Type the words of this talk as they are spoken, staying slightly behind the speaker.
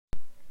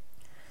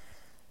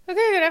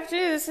Okay, good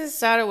afternoon. This is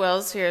Donna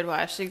Wells here in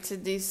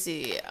Washington,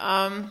 D.C.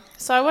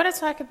 So I want to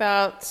talk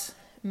about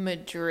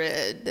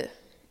Madrid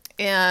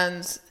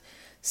and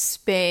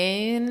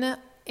Spain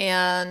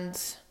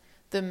and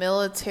the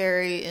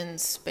military in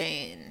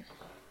Spain.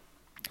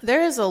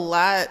 There is a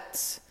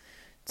lot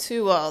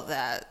to all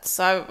that,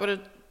 so I want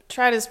to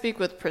try to speak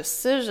with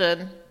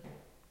precision,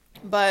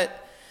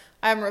 but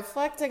I'm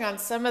reflecting on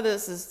some of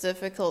this is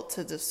difficult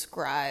to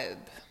describe.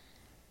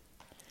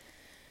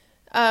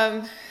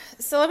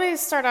 So let me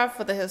start off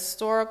with a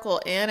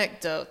historical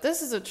anecdote.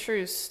 This is a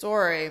true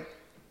story,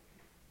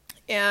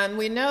 and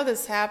we know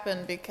this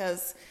happened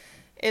because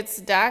it's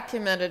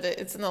documented.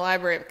 It's in the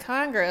Library of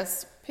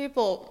Congress.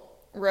 People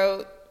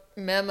wrote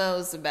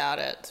memos about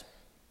it.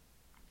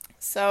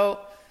 So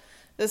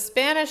the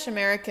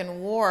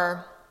Spanish-American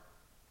War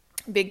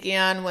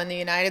began when the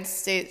United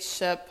States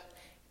ship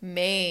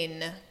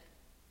Maine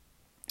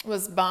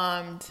was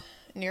bombed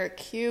near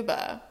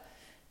Cuba.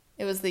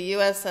 It was the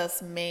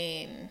USS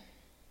Maine.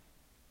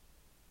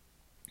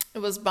 It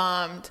was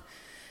bombed,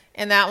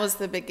 and that was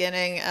the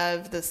beginning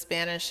of the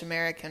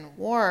Spanish-American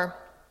War.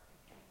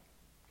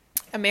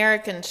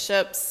 American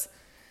ships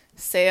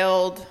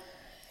sailed.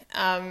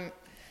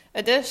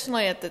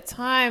 Additionally, at the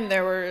time,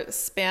 there were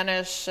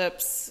Spanish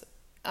ships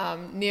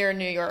near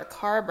New York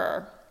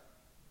Harbor.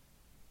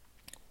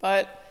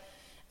 But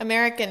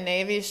American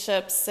Navy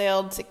ships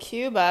sailed to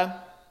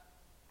Cuba.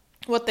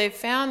 What they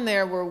found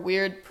there were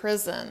weird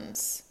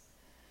prisons.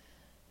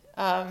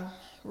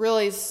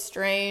 Really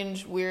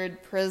strange,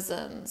 weird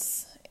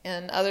prisons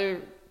and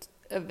other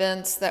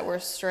events that were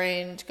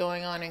strange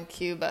going on in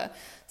Cuba.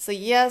 So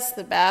yes,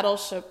 the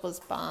battleship was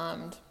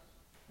bombed,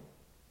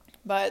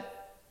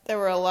 but there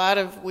were a lot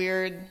of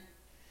weird,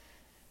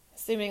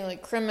 seemingly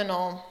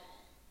criminal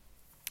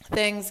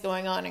things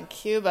going on in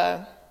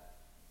Cuba.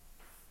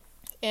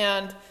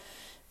 And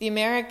the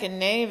American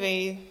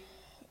Navy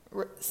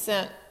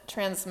sent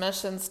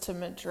transmissions to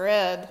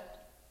Madrid,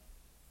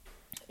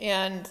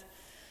 and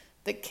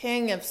the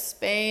King of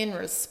Spain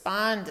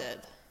responded.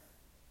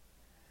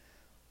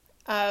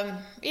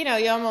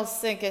 You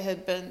almost think it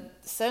had been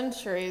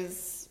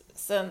centuries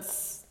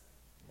since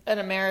an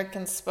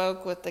American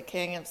spoke with the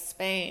King of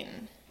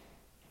Spain.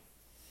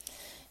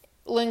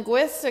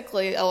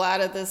 Linguistically, a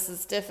lot of this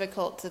is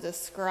difficult to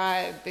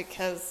describe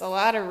because a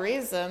lot of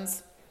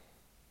reasons,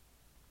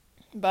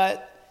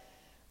 but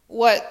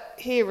what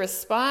he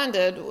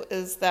responded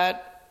is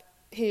that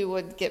he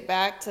would get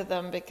back to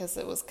them because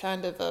it was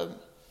kind of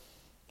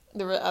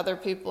there were other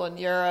people in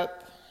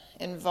Europe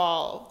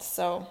involved.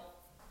 So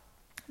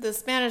the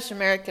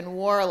Spanish-American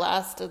War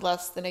lasted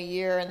less than a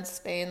year and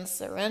Spain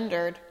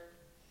surrendered.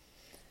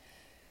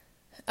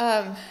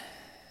 That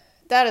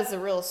is a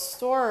real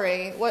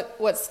story.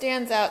 What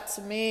stands out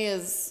to me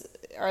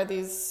are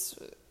these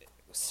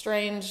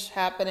strange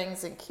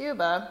happenings in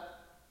Cuba.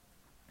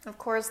 Of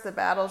course, the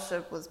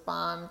battleship was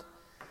bombed,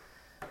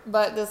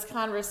 but this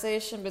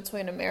conversation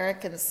between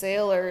American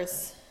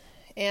sailors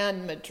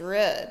and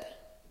Madrid.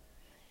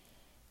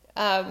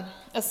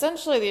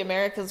 Essentially, the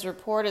Americans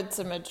reported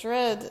to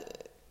Madrid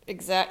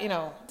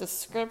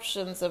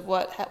descriptions of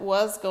what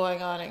was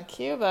going on in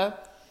Cuba.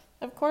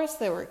 Of course,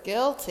 they were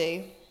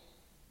guilty,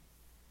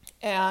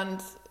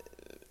 and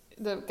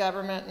the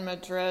government in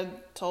Madrid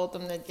told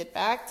them they'd get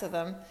back to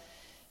them.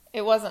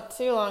 It wasn't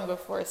too long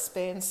before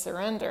Spain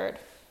surrendered.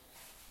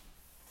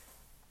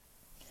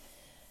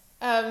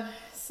 So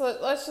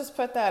let's just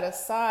put that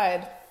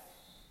aside.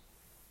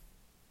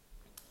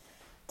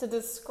 To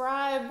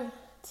describe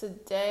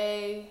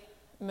today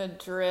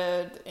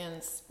Madrid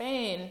in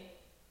Spain,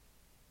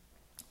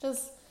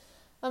 just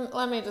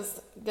let me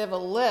just give a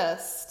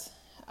list.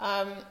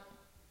 I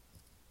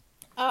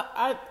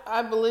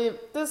believe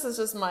this is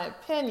just my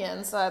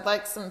opinion, so I'd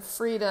like some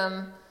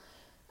freedom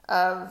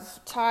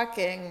of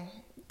talking.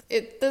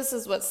 This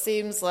is what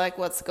seems like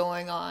what's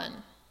going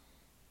on.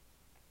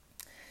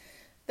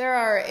 There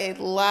are a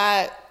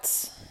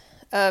lot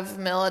of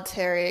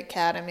military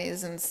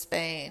academies in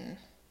Spain.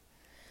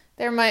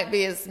 There might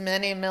be as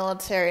many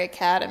military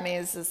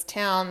academies as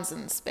towns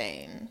in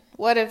Spain.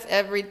 What if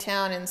every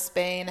town in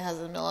Spain has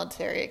a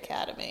military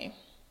academy?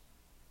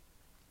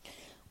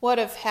 What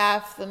if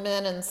half the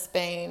men in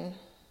Spain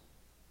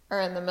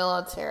are in the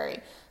military?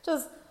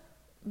 Just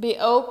be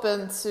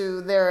open to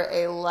there are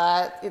a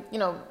lot,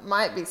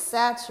 might be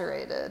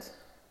saturated.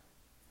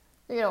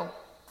 To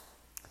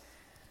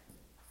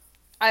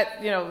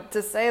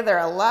say there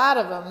are a lot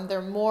of them,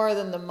 they're more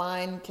than the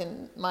mind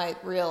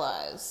might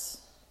realize.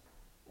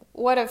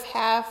 What if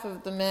half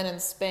of the men in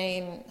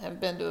Spain have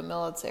been to a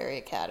military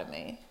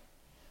academy?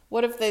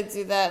 What if they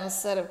do that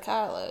instead of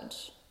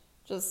college?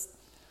 There's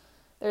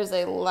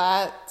a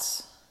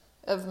lot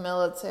of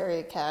military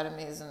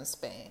academies in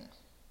Spain.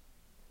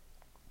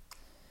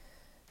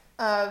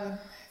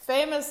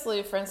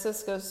 Famously,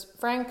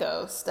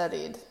 Franco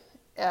studied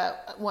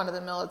at one of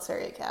the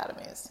military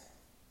academies.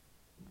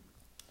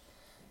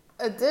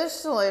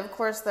 Additionally, of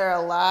course, there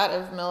are a lot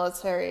of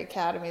military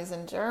academies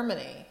in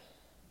Germany.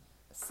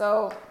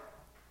 So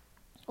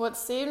what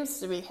seems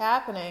to be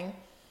happening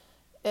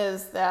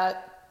is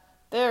that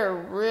there are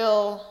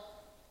real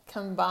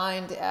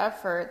combined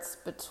efforts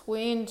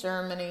between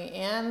Germany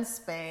and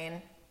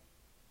Spain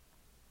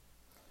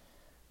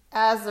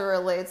as it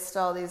relates to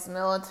all these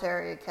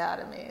military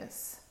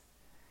academies.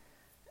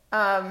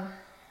 And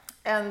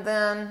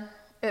then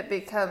it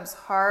becomes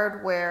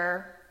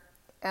hardware,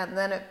 and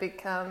then it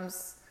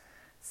becomes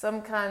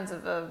some kinds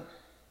of a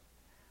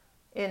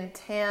in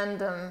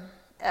tandem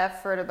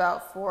effort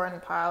about foreign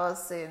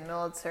policy and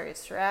military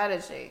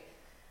strategy.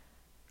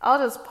 I'll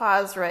just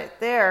pause right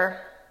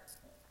there.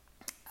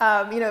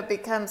 It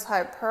becomes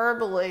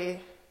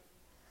hyperbole.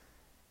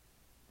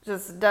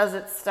 Just does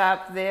it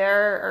stop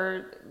there,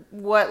 or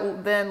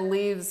what then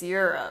leaves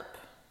Europe?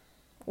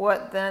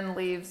 What then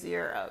leaves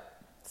Europe?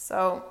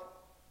 So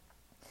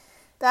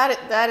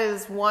that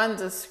is one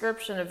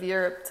description of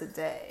Europe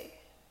today.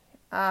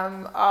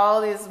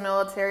 All these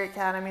military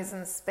academies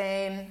in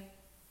Spain,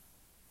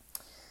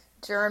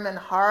 German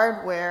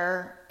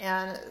hardware,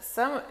 and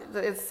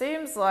it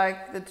seems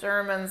like the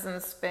Germans in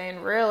Spain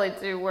really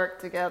do work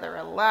together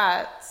a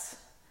lot,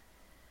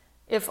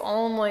 if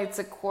only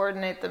to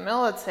coordinate the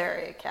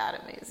military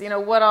academies.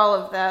 What all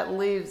of that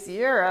leaves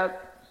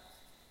Europe.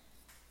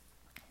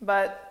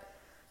 But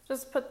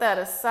just put that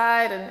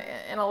aside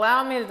and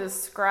allow me to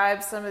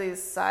describe some of these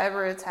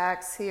cyber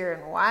attacks here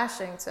in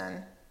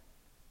Washington.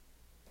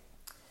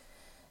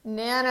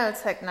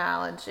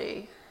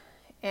 Nanotechnology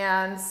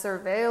and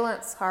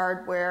surveillance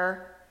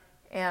hardware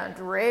and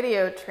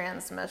radio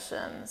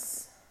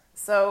transmissions.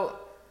 So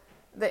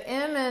the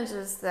image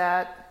is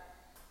that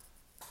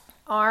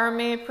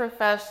Army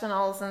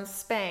professionals in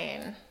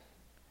Spain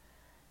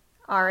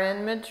are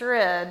in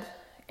Madrid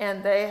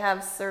and they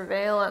have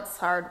surveillance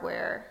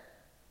hardware.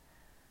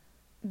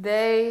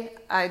 They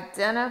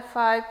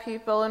identify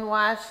people in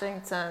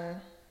Washington,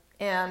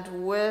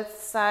 and with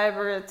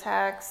cyber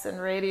attacks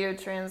and radio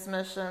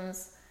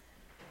transmissions,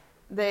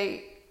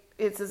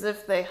 it's as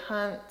if they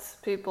hunt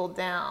people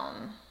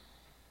down.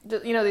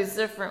 These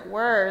different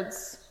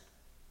words.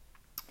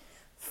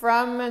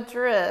 From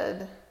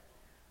Madrid,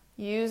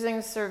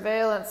 using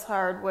surveillance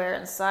hardware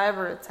and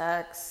cyber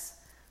attacks,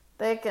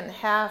 they can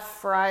half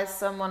fry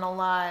someone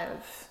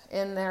alive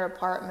in their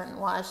apartment in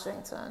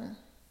Washington.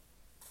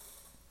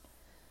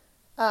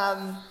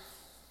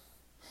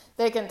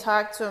 They can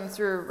talk to them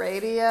through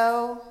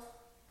radio.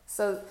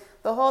 So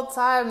the whole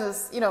time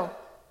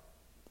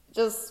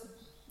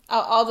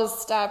I'll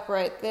just stop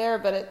right there,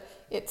 but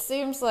it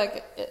seems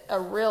like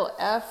a real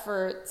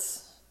effort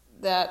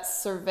that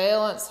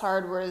surveillance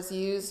hardware is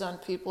used on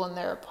people in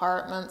their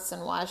apartments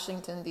in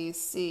Washington,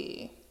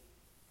 D.C.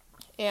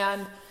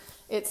 And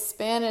it's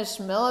Spanish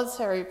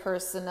military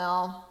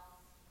personnel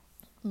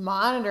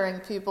monitoring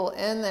people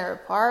in their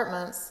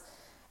apartments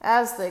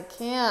as they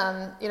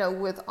can,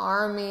 with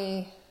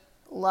army-like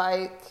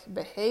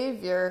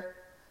behavior.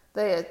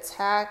 They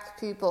attack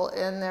people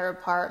in their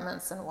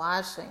apartments in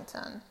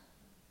Washington.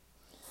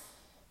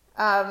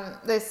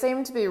 They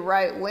seem to be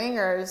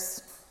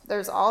right-wingers.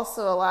 There's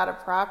also a lot of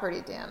property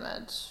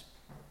damage.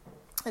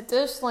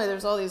 Additionally,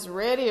 there's all these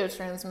radio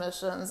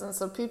transmissions, and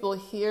so people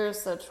hear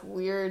such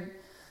weird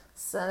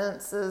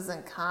sentences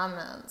and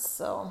comments.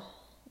 So,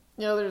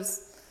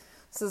 there's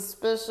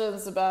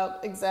suspicions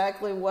about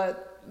exactly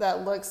what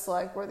that looks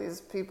like where these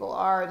people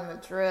are in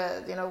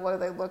Madrid. What do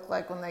they look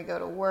like when they go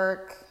to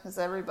work? Is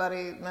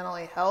everybody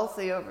mentally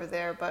healthy over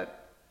there?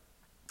 But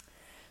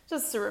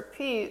just to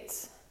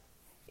repeat,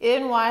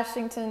 in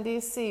Washington,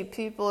 D.C.,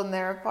 people in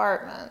their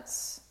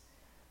apartments.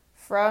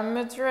 From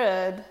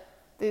Madrid,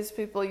 these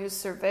people use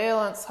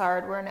surveillance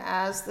hardware, and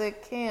as they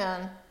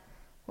can,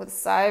 with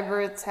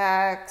cyber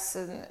attacks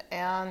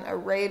and a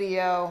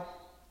radio,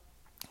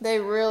 they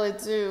really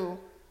do,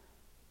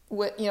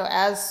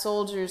 as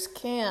soldiers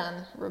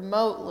can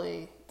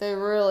remotely, they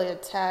really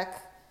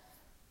attack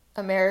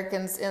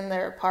Americans in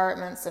their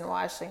apartments in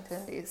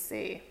Washington,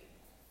 D.C.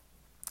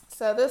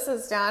 So this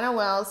is Donna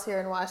Wells here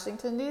in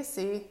Washington,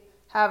 D.C.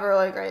 Have a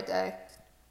really great day.